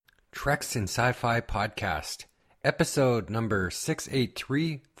Treks in Sci-Fi Podcast, episode number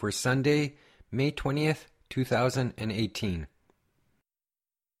 683 for Sunday, May 20th, 2018.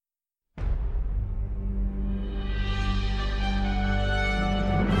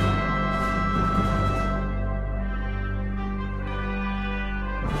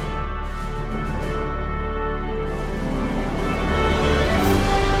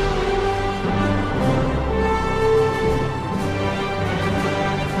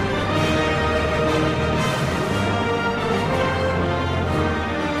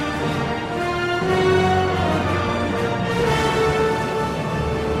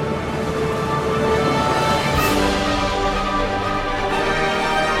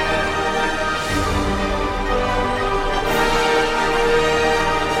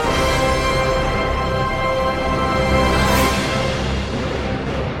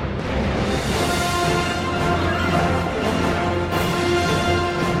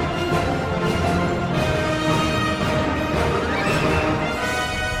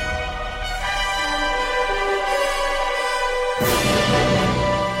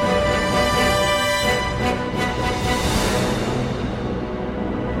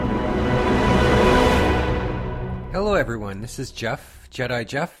 Hello everyone, this is Jeff, Jedi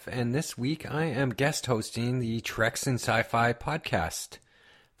Jeff, and this week I am guest hosting the Treks in Sci-Fi podcast.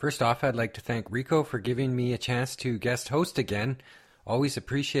 First off, I'd like to thank Rico for giving me a chance to guest host again. Always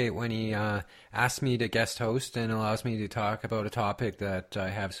appreciate when he asks me to guest host and allows me to talk about a topic that I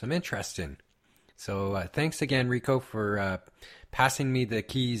have some interest in. So thanks again, Rico, for passing me the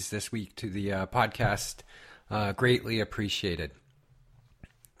keys this week to the podcast. Greatly appreciated.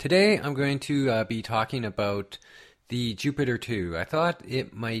 Today I'm going to be talking about the Jupiter 2. I thought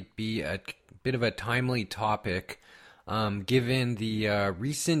it might be a bit of a timely topic given the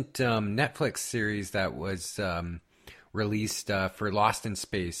recent Netflix series that was released for Lost in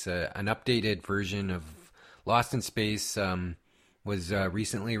Space. An updated version of Lost in Space was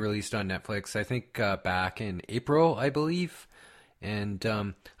recently released on Netflix, I think back in April, I believe. And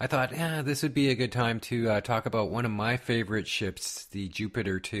I thought, this would be a good time to talk about one of my favorite ships, the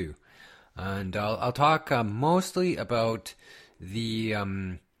Jupiter 2. And I'll talk mostly about the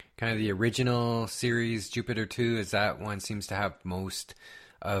kind of the original series, Jupiter 2, as that one seems to have most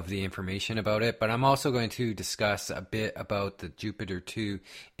of the information about it. But I'm also going to discuss a bit about the Jupiter 2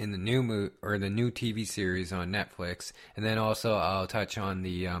 in the new the new TV series on Netflix, and then also I'll touch on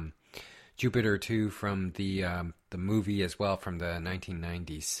the Jupiter 2 from the movie as well from the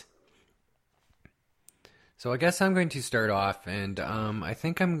 1990s. So I guess I'm going to start off, and I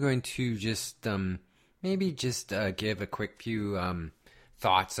think I'm going to just maybe just give a quick few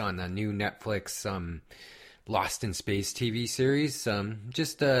thoughts on the new Netflix Lost in Space TV series.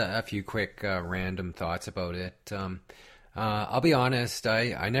 Just a few quick random thoughts about it. I'll be honest,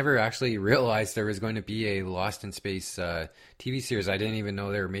 I never actually realized there was going to be a Lost in Space TV series. I didn't even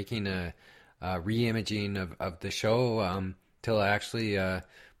know they were making a re-imaging of the show till actually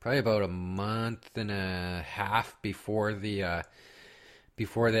probably about a month and a half before the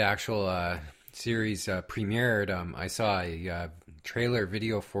actual series premiered. I saw a trailer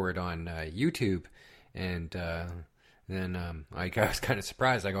video for it on YouTube, and then I was kind of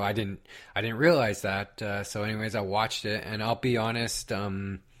surprised. I go, I didn't realize that. So anyways, I watched it, and I'll be honest,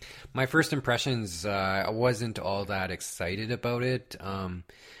 my first impressions, I wasn't all that excited about it.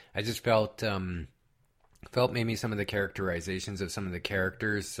 I just felt maybe some of the characterizations of some of the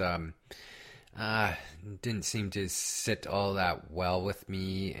characters didn't seem to sit all that well with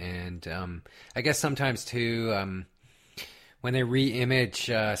me, and I guess sometimes too, when they re-image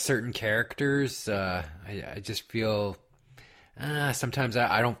certain characters, I just feel sometimes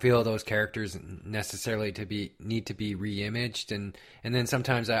I don't feel those characters necessarily need to be re-imaged, and then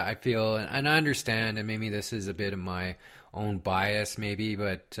sometimes I feel, and I understand, and maybe this is a bit of my own bias maybe,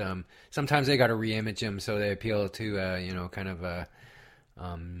 but sometimes they got to re-image them so they appeal to kind of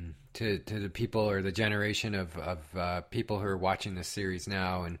to the people or the generation of people who are watching this series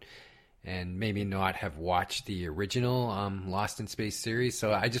now and maybe not have watched the original Lost in Space series.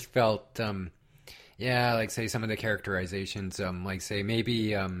 So I just felt like say some of the characterizations, like say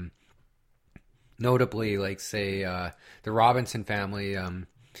maybe notably like say the Robinson family,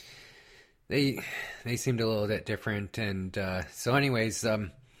 they seemed a little bit different, and so anyways,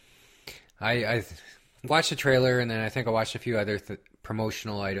 I watched the trailer, and then I think I watched a few other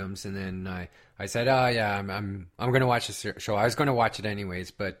promotional items, and then I said, I'm going to watch this show. I was going to watch it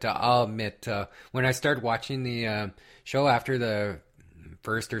anyways, but I'll admit, when I started watching the show after the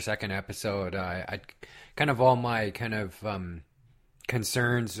first or second episode, I kind of all my kind of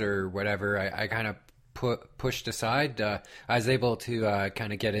concerns or whatever, I kind of pushed aside. I was able to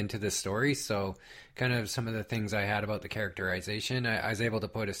kind of get into the story, so kind of some of the things I had about the characterization, I was able to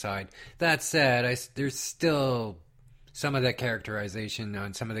put aside. That said, there's still some of the characterization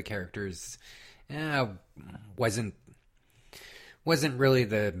on some of the characters wasn't really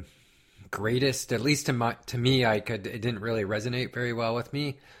the greatest. At least to me, it didn't really resonate very well with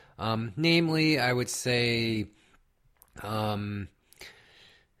me. Namely, I would say, I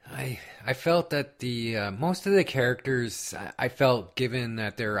felt that the most of the characters, I felt, given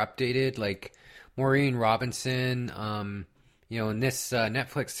that they're updated, like Maureen Robinson, in this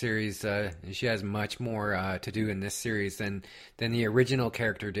Netflix series, she has much more to do in this series than the original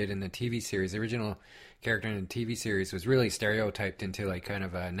character did in the TV series. The original character in the TV series was really stereotyped into like kind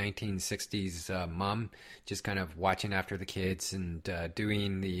of a 1960s mom, just kind of watching after the kids and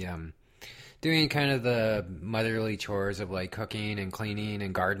doing kind of the motherly chores of like cooking and cleaning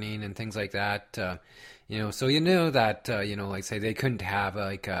and gardening and things like that. So that, like say they couldn't have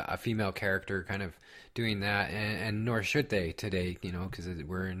like a female character kind of doing that, and nor should they today, because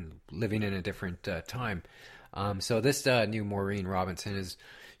we're living in a different time. So this new Maureen Robinson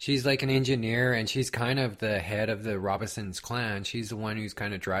she's like an engineer, and she's kind of the head of the Robinsons clan. She's the one who's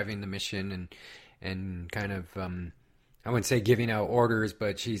kind of driving the mission and kind of, I wouldn't say giving out orders,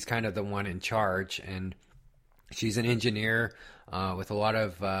 but she's kind of the one in charge. And she's an engineer with a lot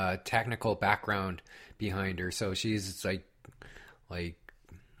of technical background behind her. So she's like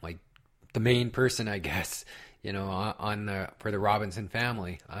the main person, I guess, for the Robinson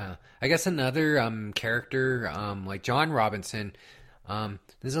family. I guess another character, like John Robinson,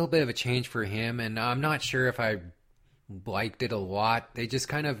 there's a little bit of a change for him, and I'm not sure if I liked it a lot. They just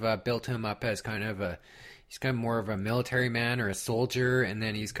kind of built him up as he's kind of more of a military man or a soldier, and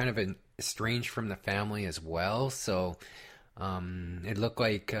then he's kind of estranged from the family as well. So it looked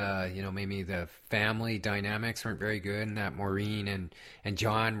like maybe the family dynamics weren't very good, and that Maureen and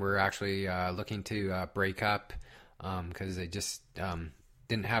John were actually looking to break up because they just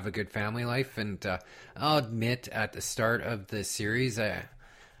didn't have a good family life. And I'll admit, at the start of the series,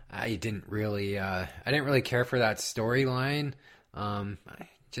 I didn't really care for that storyline. I'm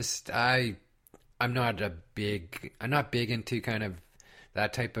not big into kind of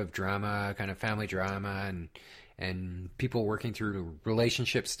that type of drama, kind of family drama and people working through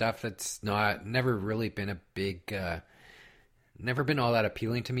relationship stuff. That's never really been never been all that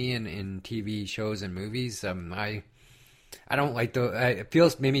appealing to me in TV shows and movies. I don't like it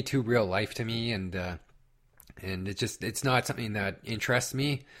feels maybe too real life to me, and it's not something that interests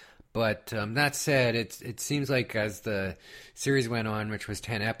me. But that said, it seems like as the series went on, which was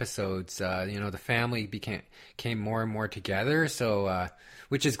 10 episodes, the family came more and more together. So,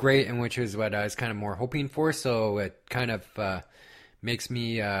 which is great, and which is what I was kind of more hoping for. So it kind of makes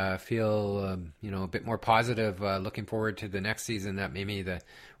me feel, a bit more positive, looking forward to the next season, that maybe the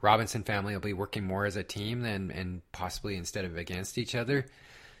Robinson family will be working more as a team and possibly instead of against each other.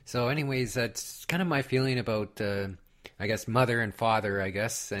 So anyways, that's kind of my feeling about I guess mother and father, I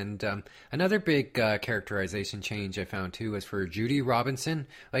guess. And another big characterization change I found too was for Judy Robinson.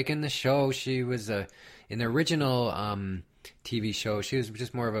 Like in the show, she was in the original TV show, she was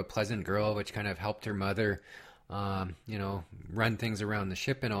just more of a pleasant girl, which kind of helped her mother, run things around the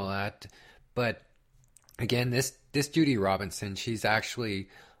ship and all that. But again, this Judy Robinson, she's actually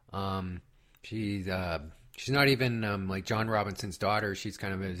she's not even like John Robinson's daughter. She's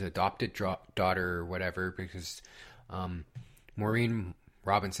kind of his adopted daughter or whatever, because Maureen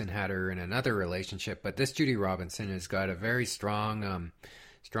Robinson had her in another relationship. But this Judy Robinson has got a very strong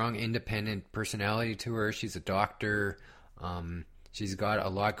independent personality to her. She's a doctor. She's got a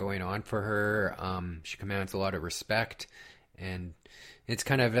lot going on for her. She commands a lot of respect, and it's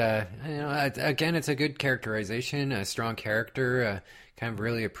kind of again, it's a good characterization, a strong character. Kind of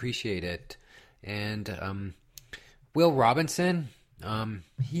really appreciate it. And Will Robinson,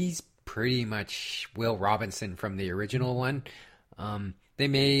 he's pretty much Will Robinson from the original one. They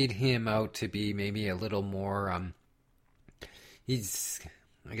made him out to be maybe a little more, I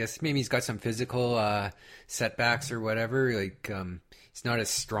guess maybe he's got some physical setbacks or whatever. Like he's not as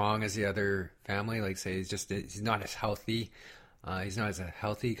strong as the other family. Like say he's not as healthy. He's not as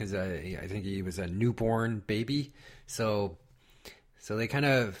healthy because I think he was a newborn baby. So they kind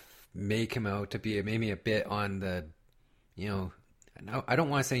of make him out to be maybe a bit on the, I don't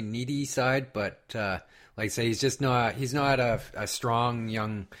want to say needy side, but like say he's not a strong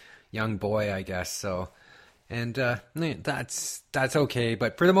young boy, I guess. So, and that's okay.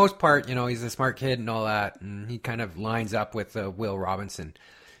 But for the most part, he's a smart kid and all that, and he kind of lines up with Will Robinson.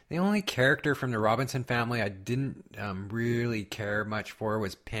 The only character from the Robinson family I didn't really care much for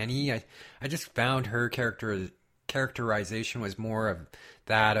was Penny. I just found her characterization was more of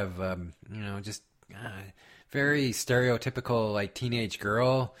that of just very stereotypical like teenage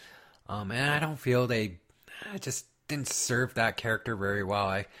girl, and I don't feel I just didn't serve that character very well.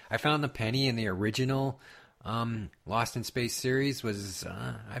 I found the Penny in the original Lost in Space series was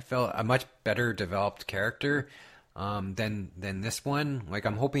I felt a much better developed character than this one. Like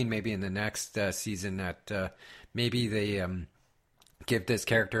I'm hoping maybe in the next season that maybe they give this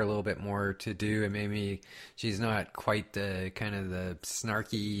character a little bit more to do, and maybe she's not quite the kind of the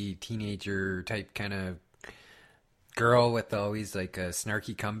snarky teenager type kind of girl with always like a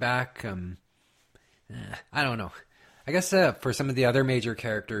snarky comeback. I don't know. I guess for some of the other major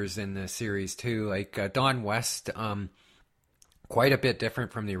characters in the series too, like Don West, quite a bit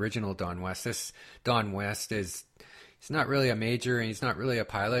different from the original Don West. This Don West he's not really a major and he's not really a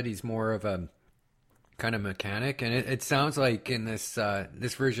pilot. He's more of a kind of mechanic, and it sounds like in this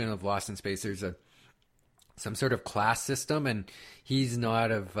version of Lost in Space, there's some sort of class system, and he's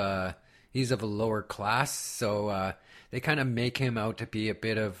of a lower class, so they kind of make him out to be a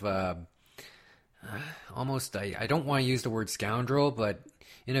bit of almost I don't want to use the word scoundrel, but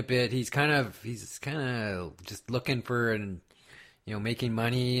in a bit he's kind of just looking for making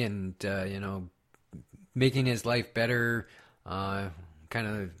money and making his life better, kind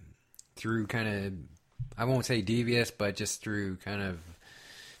of through kind of, I won't say devious, but just through kind of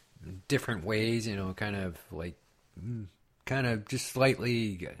different ways, kind of just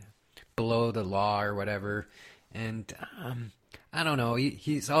slightly below the law or whatever. And I don't know,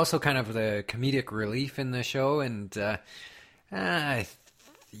 he's also kind of the comedic relief in the show, and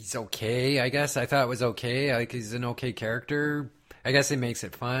he's okay, I guess. I thought it was okay. Like, he's an okay character. I guess it makes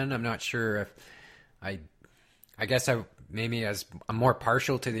it fun. I'm not sure if I guess I'm more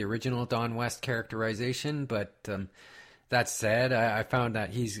partial to the original Don West characterization, but that said, I found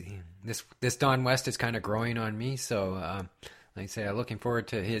that this Don West is kind of growing on me. So, like I say, I'm looking forward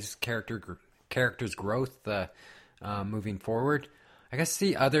to his character's growth moving forward. I guess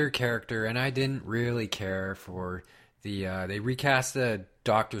the other character, and I didn't really care for they recast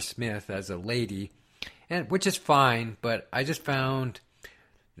Dr. Smith as a lady, and which is fine, but I just found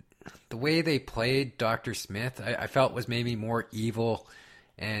the way they played Dr. Smith, I felt was maybe more evil,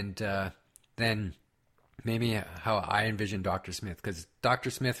 and than maybe how I envisioned Dr. Smith. Because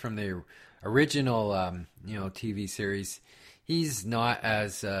Dr. Smith from the original, TV series, he's not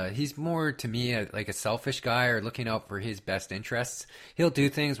as he's more to me like a selfish guy or looking out for his best interests. He'll do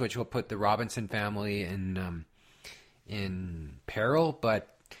things which will put the Robinson family in peril,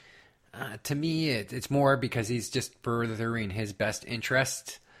 but to me, it's more because he's just furthering his best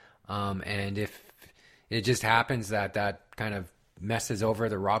interest. And if it just happens that kind of messes over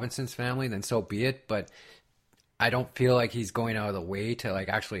the Robinsons family, then so be it. But I don't feel like he's going out of the way to like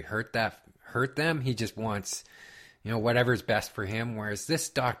actually hurt them. He just wants, whatever's best for him. Whereas this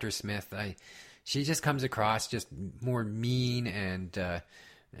Dr. Smith, she just comes across just more mean and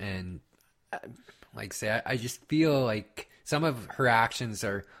like say, I just feel like some of her actions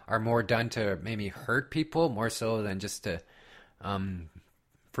are more done to maybe hurt people more so than just to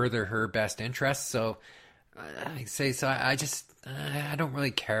further her best interests. So I don't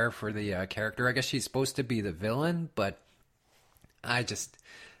really care for the character. I guess she's supposed to be the villain, but I just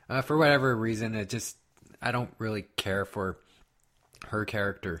for whatever reason I don't really care for her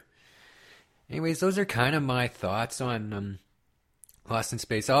character. Anyways, those are kind of my thoughts on Lost in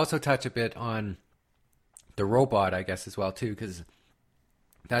Space. I'll also touch a bit on the robot, I guess, as well too, because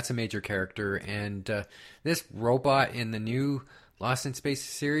that's a major character, and this robot in the new Lost in Space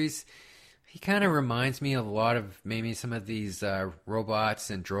series, he kind of reminds me of a lot of maybe some of these robots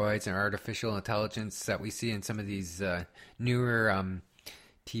and droids and artificial intelligence that we see in some of these newer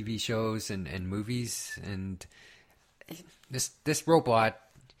TV shows and movies. And this robot,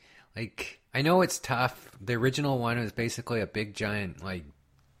 like, I know it's tough. The original one was basically a big giant like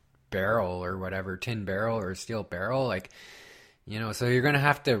barrel or whatever, tin barrel or steel barrel, like, so you're gonna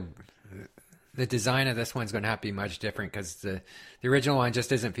have to. The design of this one's going to have to be much different because the original one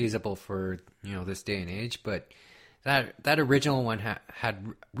just isn't feasible for this day and age. But that original one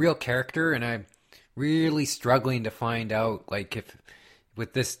had real character, and I'm really struggling to find out like if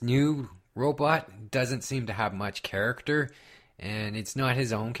with this new robot doesn't seem to have much character, and it's not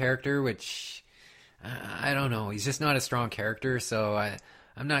his own character, which I don't know. He's just not a strong character, so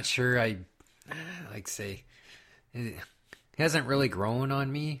I'm not sure. He hasn't really grown on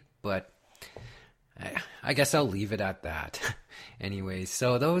me, but I guess I'll leave it at that. Anyways,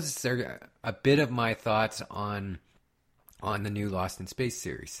 so those are a bit of my thoughts on on the new Lost in Space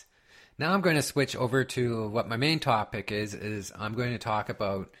series. Now I'm going to switch over to what my main topic is I'm going to talk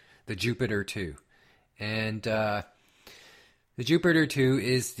about the Jupiter 2. And the Jupiter 2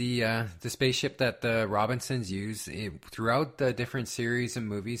 is the spaceship that the Robinsons use throughout the different series and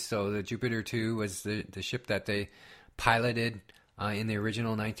movies. So the Jupiter 2 was the ship that they piloted in the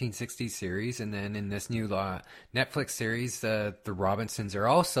original 1960s series, and then in this new Netflix series, the Robinsons are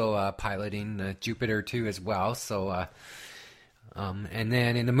also piloting the Jupiter 2 as well. So, and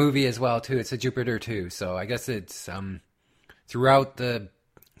then in the movie as well too, it's a Jupiter 2. So I guess it's throughout the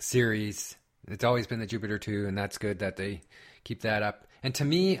series, it's always been the Jupiter 2, and that's good that they keep that up. And to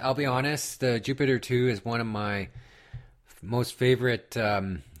me, I'll be honest, the Jupiter 2 is one of my most favorite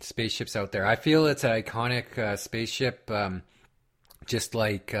spaceships out there. I feel it's an iconic spaceship. Just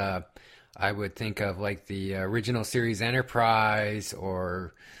like I would think of like the original series Enterprise,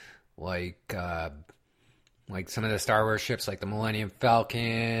 or like some of the Star Wars ships like the Millennium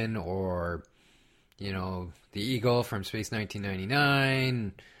Falcon, or the Eagle from Space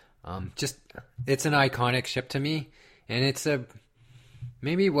 1999. Just it's an iconic ship to me, and it's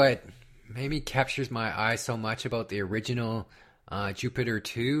what captures my eye so much about the original Jupiter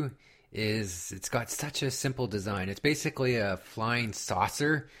 2 is it's got such a simple design. It's basically a flying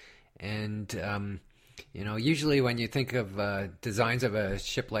saucer, and usually when you think of designs of a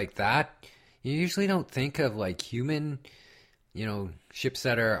ship like that, you usually don't think of like human, ships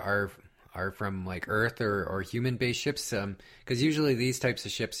that are from like Earth or human-based ships, because usually these types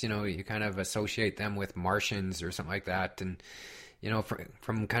of ships, you kind of associate them with Martians or something like that, and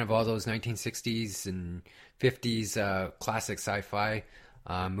from kind of all those 1960s and 50s classic sci-fi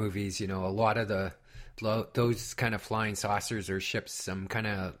movies, a lot of those kind of flying saucers or ships kind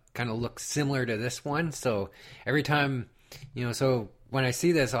of look similar to this one. So every time, so when I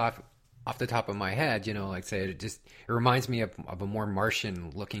see this off the top of my head, like say it reminds me of a more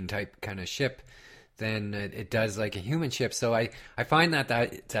Martian looking type kind of ship than it does like a human ship. So I find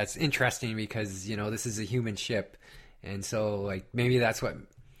that's interesting because this is a human ship, and so like maybe that's what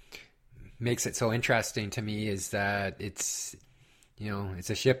makes it so interesting to me, is that it's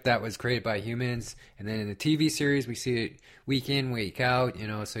a ship that was created by humans, and then in the TV series we see it week in, week out,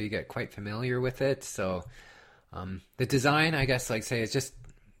 so you get quite familiar with it. So the design, I guess, like say, is just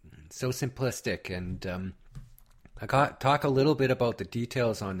so simplistic, and talk a little bit about the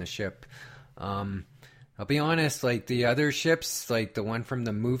details on the ship. I'll be honest, like the other ships, like the one from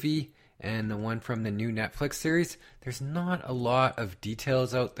the movie and the one from the new Netflix series, there's not a lot of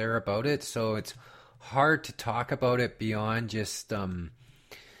details out there about it, so it's hard to talk about it beyond just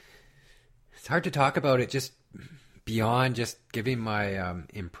it's hard to talk about it just beyond just giving my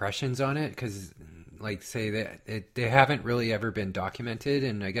impressions on it, because like say they haven't really ever been documented.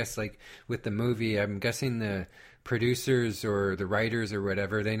 And I guess like with the movie, I'm guessing the producers or the writers or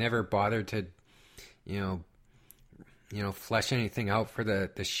whatever, they never bothered to flesh anything out for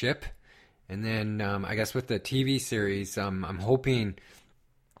the ship. And then I guess with the TV series, I'm hoping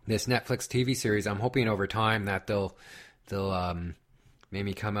this Netflix TV series, I'm hoping over time that they'll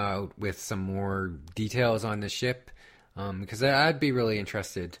maybe come out with some more details on the ship, because I'd be really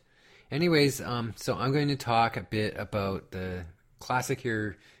interested. Anyways, so I'm going to talk a bit about the classic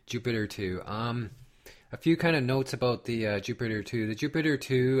here, Jupiter 2. A few kind of notes about the Jupiter 2. The Jupiter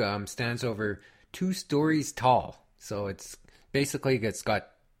 2 stands over 2 stories tall, so it's got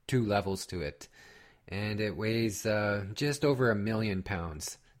 2 levels to it, and it weighs just over 1 million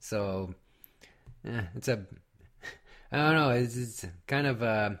pounds. So, it's I don't know, it's kind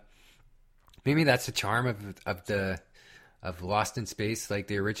of, maybe that's the charm of Lost in Space. Like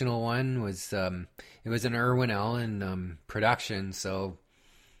the original one was, it was an Irwin Allen production, so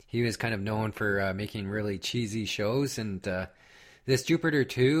he was kind of known for making really cheesy shows, and this Jupiter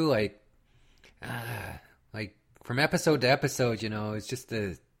 2, like from episode to episode, it's just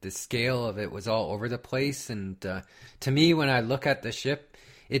the scale of it was all over the place, and to me, when I look at the ship,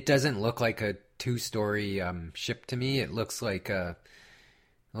 it doesn't look like a 2-story ship to me. It looks like a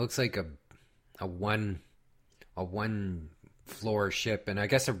one floor ship. And I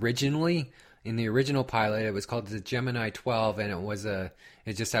guess originally in the original pilot, it was called the Gemini 12, and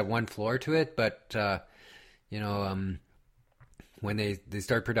it just had 1 floor to it. But when they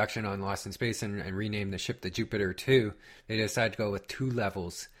started production on Lost in Space and renamed the ship the Jupiter 2, they decided to go with 2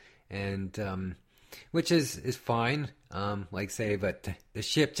 levels, and which is fine, but the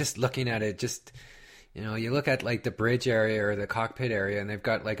ship, just looking at it, just you look at like the bridge area or the cockpit area, and they've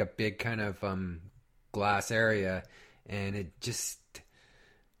got like a big kind of glass area, and I just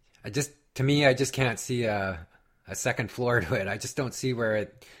can't see a second floor to it. I just don't see where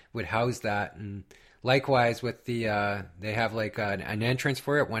it would house that. And likewise with they have like an entrance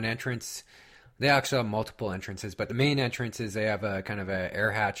for it. One entrance. They actually have multiple entrances, but the main entrance is they have a kind of a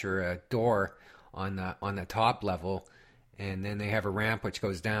air hatch or a door on the top level, and then they have a ramp which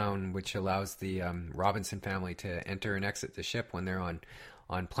goes down, which allows the Robinson family to enter and exit the ship when they're on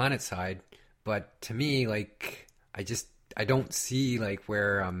planet side. But to me, like I don't see like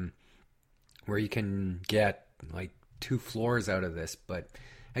where you can get like 2 floors out of this. But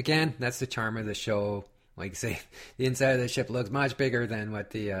again, that's the charm of the show. Like say, the inside of the ship looks much bigger than what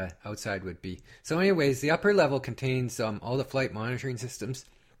the outside would be. So anyways, the upper level contains all the flight monitoring systems,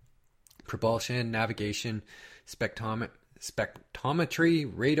 propulsion, navigation,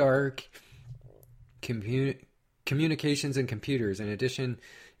 spectrometry, radar, communications, and computers. In addition,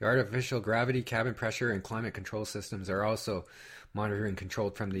 the artificial gravity, cabin pressure, and climate control systems are also monitored and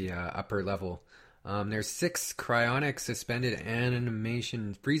controlled from the upper level. There's 6 cryonic suspended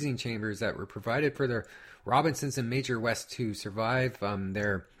animation freezing chambers that were provided for the Robinsons and Major West to survive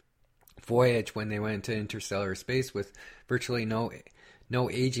their voyage when they went into interstellar space with virtually no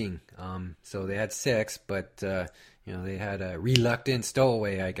aging. So they had 6, but they had a reluctant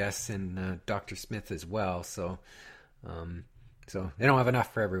stowaway, I guess, and Dr. Smith as well. So they don't have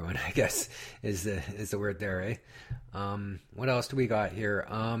enough for everyone, I guess, is the word there, eh? What else do we got here?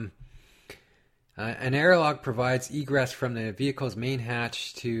 An airlock provides egress from the vehicle's main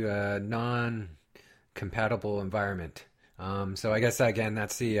hatch to a non-compatible environment. So I guess, again,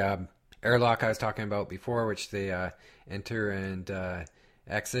 that's the airlock I was talking about before, which they enter and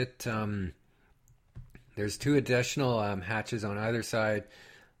exit. There's 2 additional hatches on either side,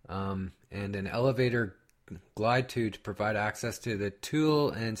 and an elevator glide tube to provide access to the tool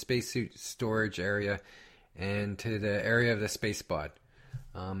and spacesuit storage area and to the area of the space pod.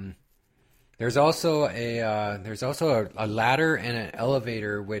 There's also a ladder and an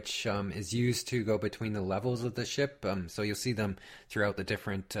elevator which is used to go between the levels of the ship. So you'll see them throughout the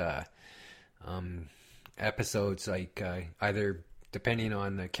different episodes, like either depending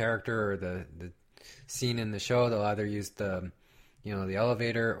on the character or the scene in the show, they'll either use the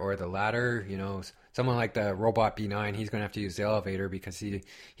elevator or the ladder. Someone like the Robot B9, he's going to have to use the elevator because he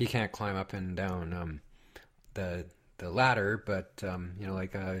can't climb up and down the ladder. But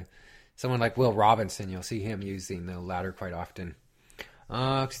someone like Will Robinson, you'll see him using the ladder quite often.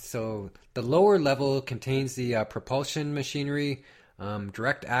 So the lower level contains the propulsion machinery,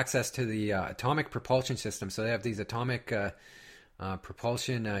 direct access to the atomic propulsion system. So they have these atomic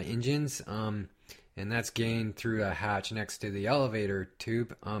propulsion engines, and that's gained through a hatch next to the elevator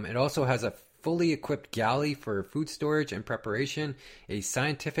tube. It also has a fully equipped galley for food storage and preparation, a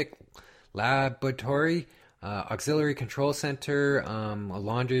scientific laboratory, auxiliary control center, a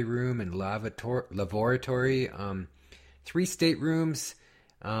laundry room and laboratory, 3 staterooms,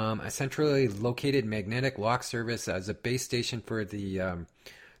 a centrally located magnetic lock service as a base station for the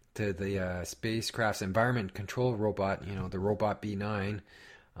spacecraft's environment control robot, the Robot B9.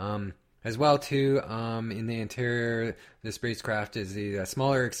 As well, too, in the interior of the spacecraft is the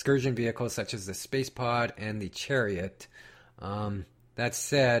smaller excursion vehicles such as the space pod and the chariot. That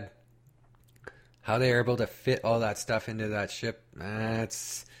said, how they are able to fit all that stuff into that ship, I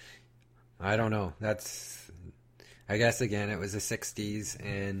don't know. I guess, again, it was the 60s,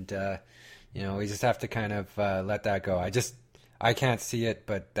 and, we just have to kind of let that go. I can't see it,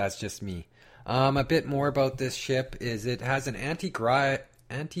 but that's just me. A bit more about this ship is it has an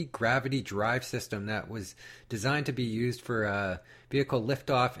anti-gravity drive system that was designed to be used for vehicle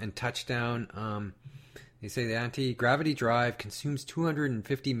liftoff and touchdown. They say the anti-gravity drive consumes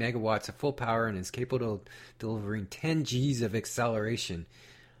 250 megawatts of full power and is capable of delivering 10 Gs of acceleration.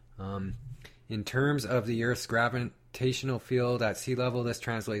 In terms of the Earth's gravitational field at sea level, this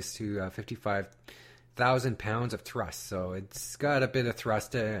translates to 55,000 pounds of thrust. So it's got a bit of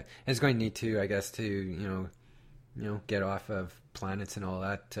thrust. It's going to need to, I guess, to get off of planets and all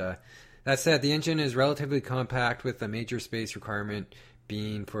that. That said, the engine is relatively compact, with the major space requirement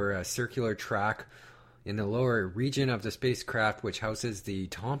being for a circular track in the lower region of the spacecraft, which houses the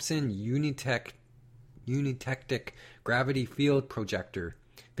Thomson Unitectic Gravity Field Projector.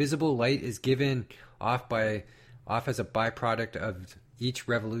 Visible light is given off as a byproduct of each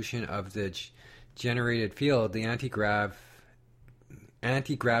revolution of the generated field. The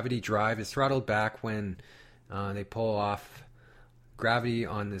anti-gravity drive is throttled back when they pull off. Gravity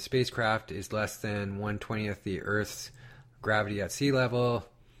on the spacecraft is less than 1/20th the Earth's gravity at sea level.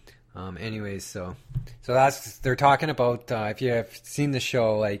 So that's, they're talking about, if you have seen the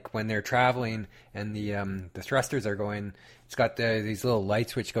show, like when they're traveling and the thrusters are going, it's got these little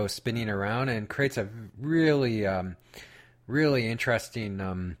lights which go spinning around and creates a really, really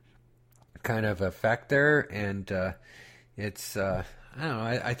interesting kind of effect there, and it's I don't know.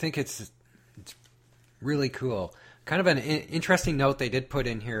 I think it's really cool. Kind of an interesting note they did put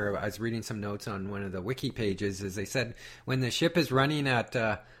in here. I was reading some notes on one of the wiki pages. Is they said when the ship is running at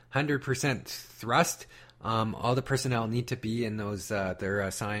 100% thrust, all the personnel need to be in those their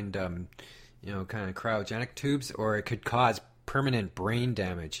assigned kind of cryogenic tubes, or it could cause permanent brain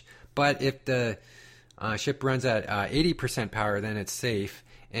damage. But if the ship runs at 80% power, then it's safe.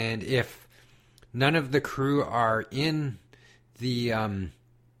 And if none of the crew are in their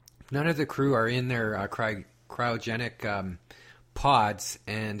cryogenic pods,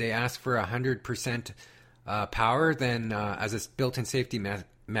 and they ask for 100% power, then as a built-in safety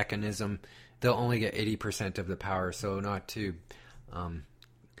mechanism, they'll only get 80% of the power, so not to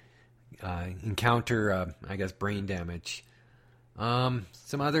encounter, brain damage.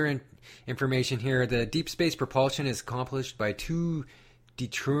 Some other information here. The deep space propulsion is accomplished by two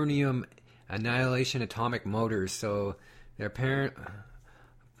deuterium annihilation atomic motors. So they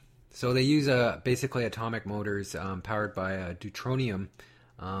use basically atomic motors powered by deuterium,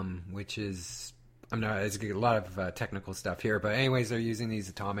 which is it's a lot of technical stuff here, but anyways, they're using these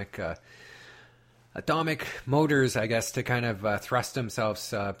atomic motors, I guess, to kind of thrust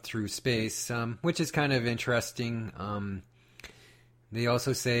themselves through space, which is kind of interesting. They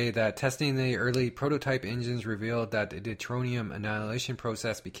also say that testing the early prototype engines revealed that the deuterium annihilation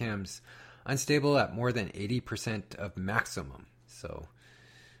process becomes unstable at more than 80% of maximum. So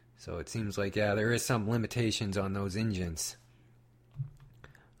it seems like, there is some limitations on those engines.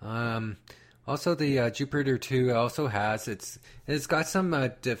 Also, the Jupiter 2 also has it's got some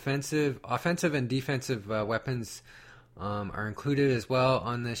offensive and defensive weapons are included as well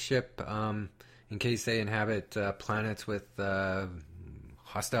on this ship, in case they inhabit planets with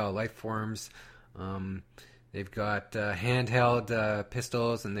hostile life forms. They've got handheld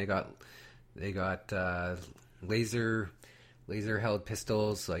pistols, and they got laser held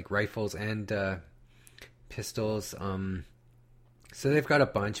pistols, like rifles and pistols. So they've got a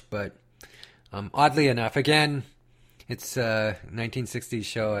bunch, but oddly enough, again, it's a 1960s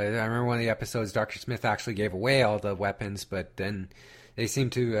show. I remember one of the episodes, Dr. Smith actually gave away all the weapons, but then they seem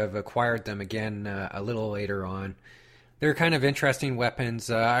to have acquired them again a little later on. They're kind of interesting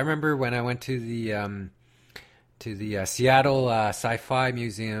weapons. I remember when I went to the Seattle Sci-Fi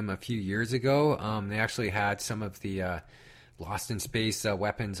Museum a few years ago. They actually had some of the Lost in Space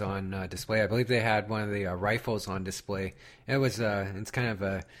weapons on display. I believe they had one of the rifles on display. It's kind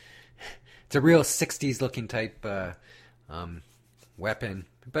of it's a real 60s looking type weapon,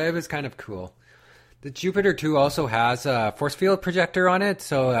 but it was kind of cool. The Jupiter 2 also has a force field projector on it,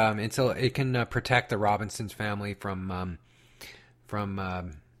 so it can protect the Robinson's family from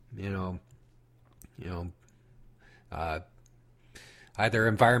either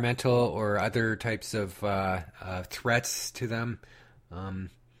environmental or other types of threats to them.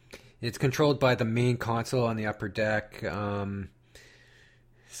 It's controlled by the main console on the upper deck.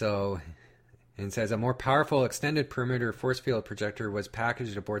 It says a more powerful extended perimeter force field projector was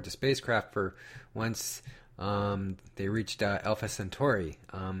packaged aboard the spacecraft for once they reached Alpha Centauri.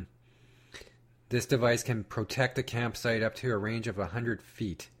 This device can protect the campsite up to a range of 100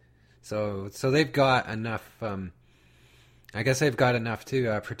 feet. So they've got enough. I guess they've got enough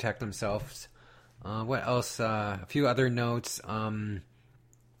to protect themselves. What else? A few other notes.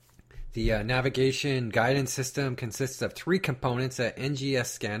 The navigation guidance system consists of three components: an NGS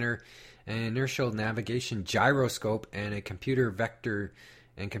scanner, an inertial navigation gyroscope, and a computer vector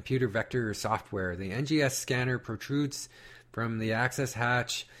software. The NGS scanner protrudes from the access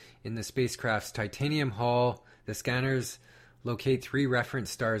hatch in the spacecraft's titanium hull. The scanners locate three reference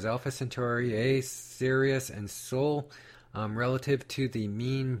stars: Alpha Centauri, A, Sirius, and Sol, relative to the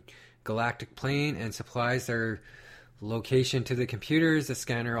mean galactic plane, and supplies their location to the computers. The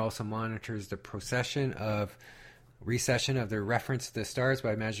scanner also monitors the recession of the reference to the stars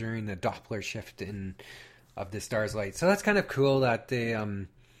by measuring the Doppler shift of the star's light. So that's kind of cool that they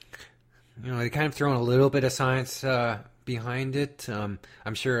they kind of thrown a little bit of science behind it. I'm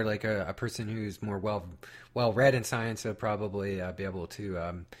sure like a person who's more well read in science will probably be able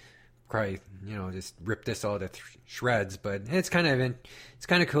to just rip this all to shreds. But it's kind of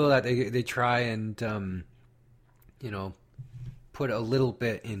cool that they try and put a little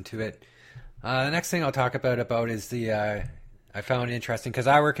bit into it. The next thing I'll talk about is I found it interesting because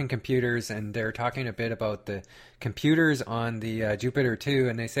I work in computers, and they're talking a bit about the computers on the Jupiter 2,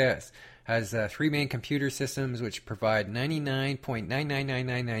 and they say it has three main computer systems which provide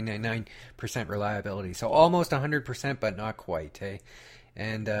 99.999999% reliability. So almost 100%, but not quite, eh?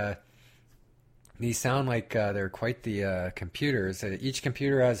 And these sound like they're quite the computers. Each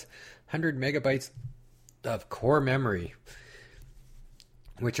computer has 100 megabytes of core memory,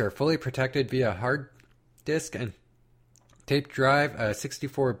 which are fully protected via hard disk and tape drive, a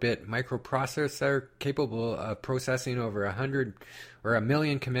 64-bit microprocessor capable of processing over 100 or a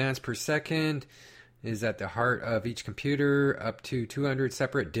million commands per second is at the heart of each computer. Up to 200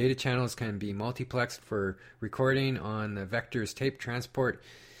 separate data channels can be multiplexed for recording on the vector's tape transport.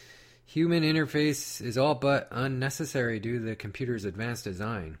 Human interface is all but unnecessary due to the computer's advanced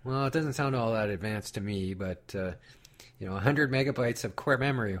design. Well, it doesn't sound all that advanced to me, but 100 megabytes of core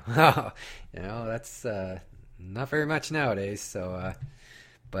memory. Wow, that's not very much nowadays. So,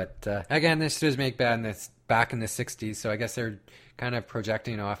 but again, this does make back in the 60s, so I guess they're kind of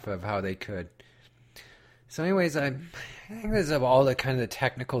projecting off of how they could. So anyways, I think this is all the kind of the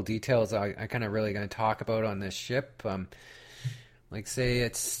technical details I kind of really going to talk about on this ship. Like say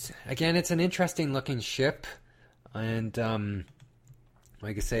it's an interesting looking ship, and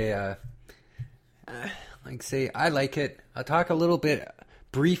like I say I like it. I'll talk a little bit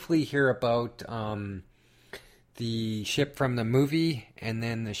briefly here about the ship from the movie and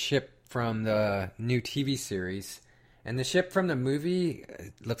then the ship from the new TV series. And the ship from the movie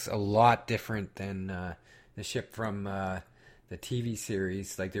looks a lot different than the ship from the TV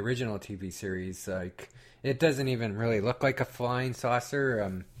series, like the original TV series. Like, it doesn't even really look like a flying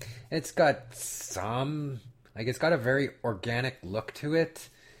saucer. It's got it's got a very organic look to it,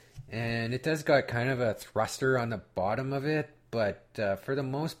 and it does got kind of a thruster on the bottom of it, but for the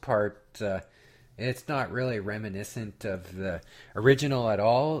most part, it's not really reminiscent of the original at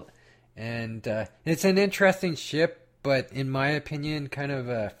all. And it's an interesting ship, but in my opinion, kind of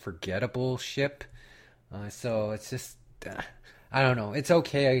a forgettable ship. So it's just, I don't know, it's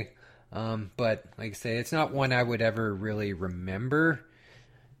okay. But like I say, it's not one I would ever really remember.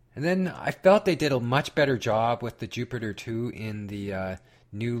 And then I felt they did a much better job with the Jupiter 2 in the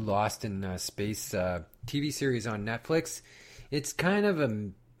new Lost in Space TV series on Netflix. It's kind of a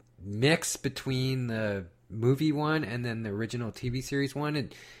mix between the movie one and then the original TV series one.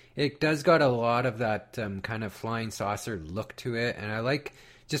 It does got a lot of that kind of flying saucer look to it, and I like,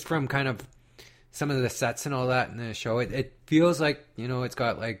 just from kind of some of the sets and all that in the show, it feels like, it's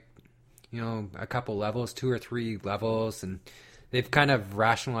got like, a couple levels, 2 or 3 levels, and they've kind of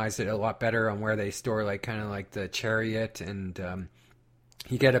rationalized it a lot better on where they store like kind of like the chariot, and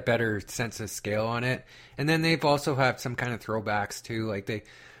you get a better sense of scale on it. And then they've also have some kind of throwbacks too, like the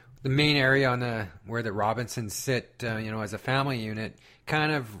main area on where the Robinsons sit, as a family unit,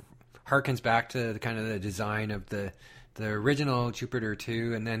 kind of harkens back to the kind of the design of the original Jupiter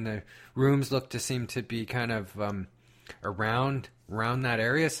 2, and then the rooms look to seem to be kind of around that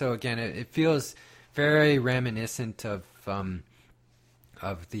area. So again, it feels very reminiscent of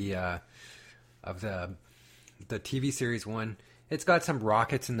the TV series one. It's got some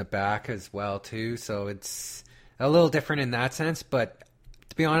rockets in the back as well too, so it's a little different in that sense. But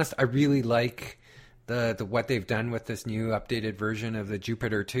to be honest, I really like the what they've done with this new updated version of the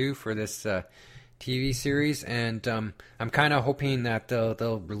Jupiter 2 for this TV series, and I'm kind of hoping that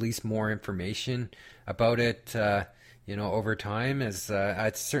they'll release more information about it, over time. As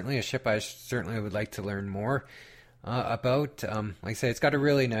it's certainly a ship I certainly would like to learn more about. Like I say, it's got a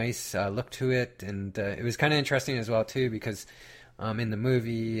really nice look to it, and it was kind of interesting as well too, because in the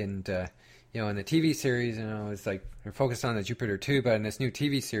movie and in the TV series, it's like they're focused on the Jupiter 2, but in this new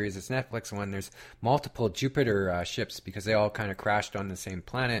TV series, this Netflix one, there's multiple Jupiter ships, because they all kind of crashed on the same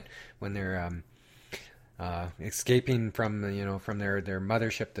planet when they're escaping from from their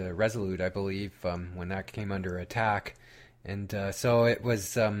mothership, the Resolute, I believe, when that came under attack. And so it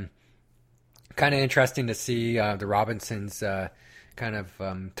was kind of interesting to see the Robinsons kind of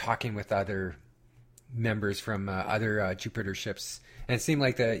talking with other members from other Jupiter ships, and it seemed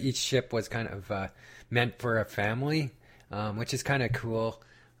like each ship was kind of meant for a family, which is kind of cool.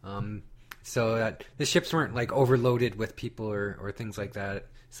 So that the ships weren't like overloaded with people or things like that.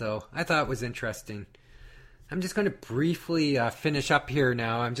 So I thought it was interesting. I'm just going to briefly finish up here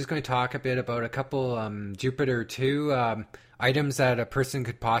now. I'm just going to talk a bit about a couple Jupiter 2 items that a person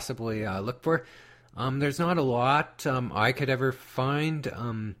could possibly look for. There's not a lot I could ever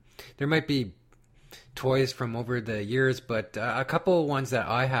find. There might be toys from over the years, but a couple ones that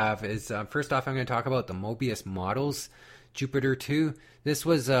I have is, first off, I'm going to talk about the Mobius Models Jupiter 2. This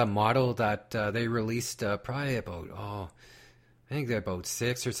was a model that they released probably about, I think they're about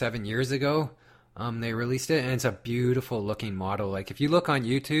 6 or 7 years ago. They released it, and it's a beautiful looking model. Like, if you look on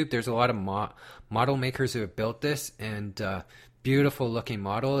YouTube, there's a lot of model makers who have built this, and beautiful looking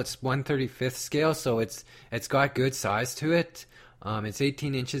model. It's 1/35th scale, so it's got good size to it. It's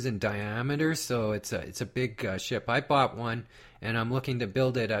 18 inches in diameter, so it's a big ship. I bought one, and I'm looking to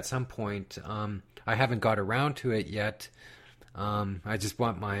build it at some point. I haven't got around to it yet. I just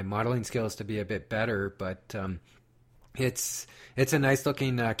want my modeling skills to be a bit better, but it's a nice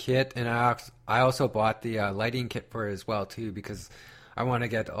looking kit, and I also bought the lighting kit for it as well too, because I want to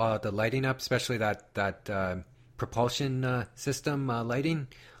get the lighting up, especially that propulsion system lighting.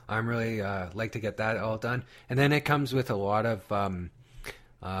 I'm really like to get that all done, and then it comes with a lot of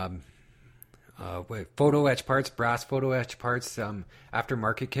photo etch parts, brass photo etch parts,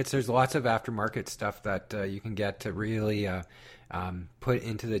 aftermarket kits. There's lots of aftermarket stuff that you can get to really put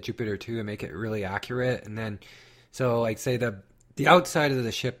into the Jupiter 2 and make it really accurate. And then, so like say the outside of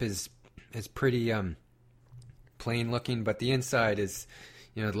the ship is pretty plain looking, but the inside is,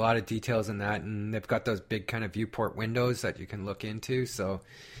 a lot of details in that, and they've got those big kind of viewport windows that you can look into. So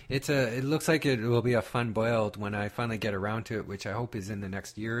it looks like it will be a fun build when I finally get around to it, which I hope is in the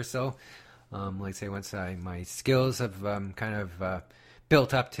next year or so. Like say once my skills have kind of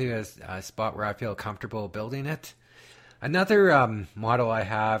built up to a spot where I feel comfortable building it. Another model I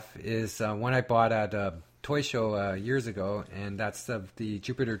have is one I bought at a toy show years ago, and that's the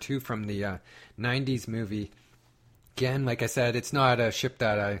Jupiter 2 from the 90s movie. Again, like I said, it's not a ship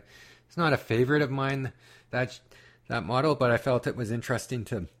it's not a favorite of mine, that model, but I felt it was interesting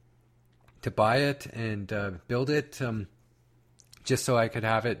to buy it and build it, just so I could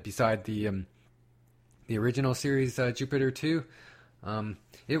have it beside the original series Jupiter 2.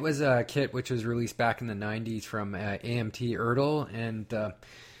 It was a kit which was released back in the 90s from AMT Erdl, and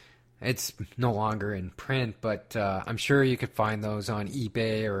it's no longer in print, but I'm sure you could find those on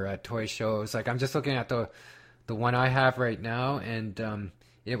eBay or at toy shows. Like I'm just looking at the one I have right now, and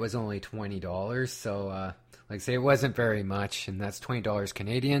it was only $20. So like say it wasn't very much, and that's $20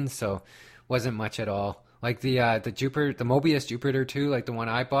 Canadian, so wasn't much at all. Like the Mobius Jupiter 2, like the one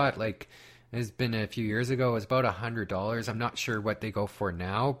I bought, like it's been a few years ago, it was about $100. I'm not sure what they go for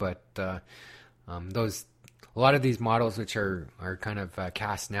now, but a lot of these models which are kind of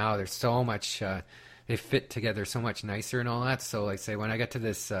cast now, there's so much they fit together so much nicer and all that. So like say when I get to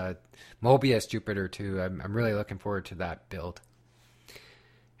this Mobius Jupiter 2, I'm really looking forward to that build.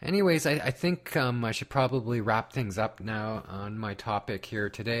 Anyways, I think I should probably wrap things up now on my topic here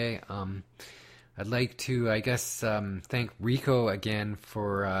today. I'd like to, I guess, thank Rico again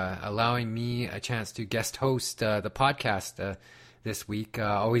for allowing me a chance to guest host the podcast this week.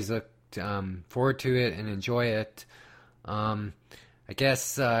 Always looked forward to it and enjoy it. I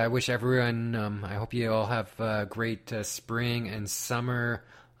guess I wish everyone, I hope you all have a great spring and summer.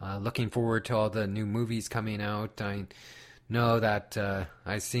 Looking forward to all the new movies coming out. I know that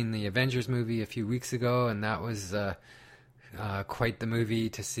I seen the Avengers movie a few weeks ago, and that was quite the movie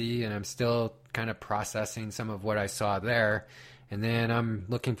to see, and I'm still kind of processing some of what I saw there. And then I'm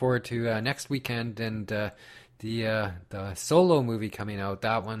looking forward to next weekend and the Solo movie coming out.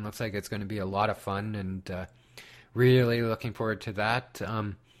 That one looks like it's going to be a lot of fun, and really looking forward to that.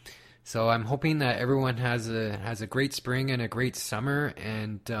 So I'm hoping that everyone has a great spring and a great summer,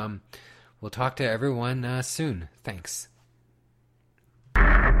 and we'll talk to everyone soon. Thanks.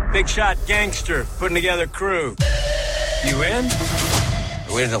 Big shot gangster putting together crew. You in? I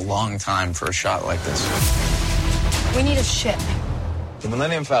waited a long time for a shot like this. We need a ship. The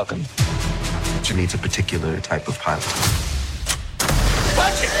Millennium Falcon. It needs a particular type of pilot.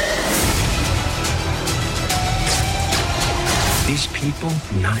 Watch it! These people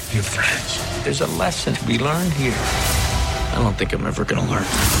are not your friends. There's a lesson to be learned here. I don't think I'm ever gonna learn.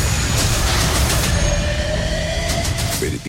 Rated